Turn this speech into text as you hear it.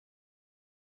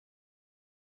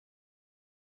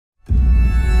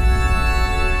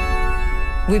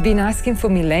We've been asking for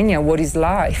millennia, what is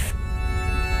life?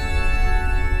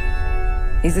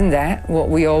 Isn't that what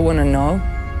we all want to know?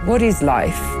 What is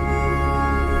life?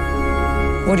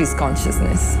 What is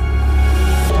consciousness?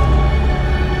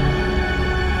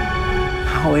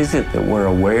 How is it that we're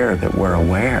aware that we're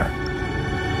aware?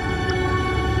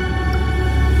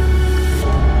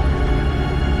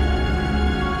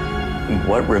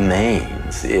 What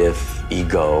remains if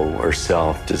ego or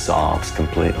self dissolves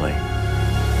completely?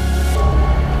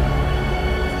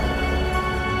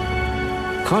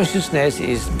 Consciousness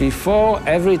is, before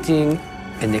everything,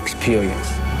 an experience.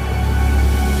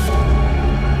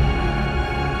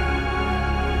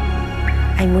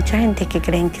 Hay mucha gente que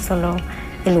creen que solo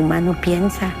el humano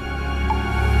piensa.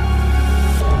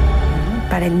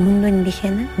 Para el mundo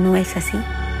indígena no es así.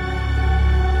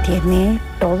 Tiene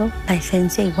todo, la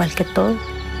esencia igual que todo.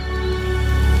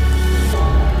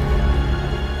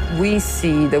 We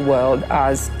see the world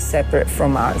as separate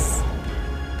from us.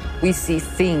 We see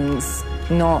things,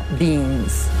 not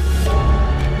beings.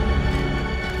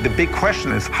 The big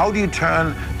question is, how do you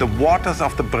turn the waters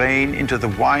of the brain into the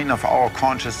wine of our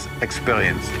conscious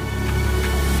experience?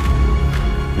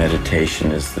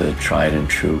 Meditation is the tried and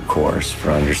true course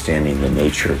for understanding the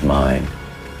nature of mind,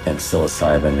 and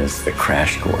psilocybin is the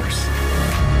crash course.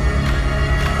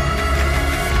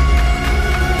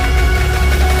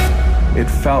 It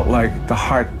felt like the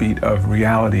heartbeat of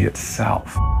reality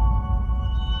itself.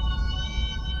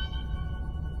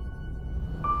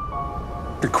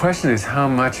 The question is how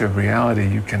much of reality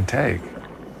you can take.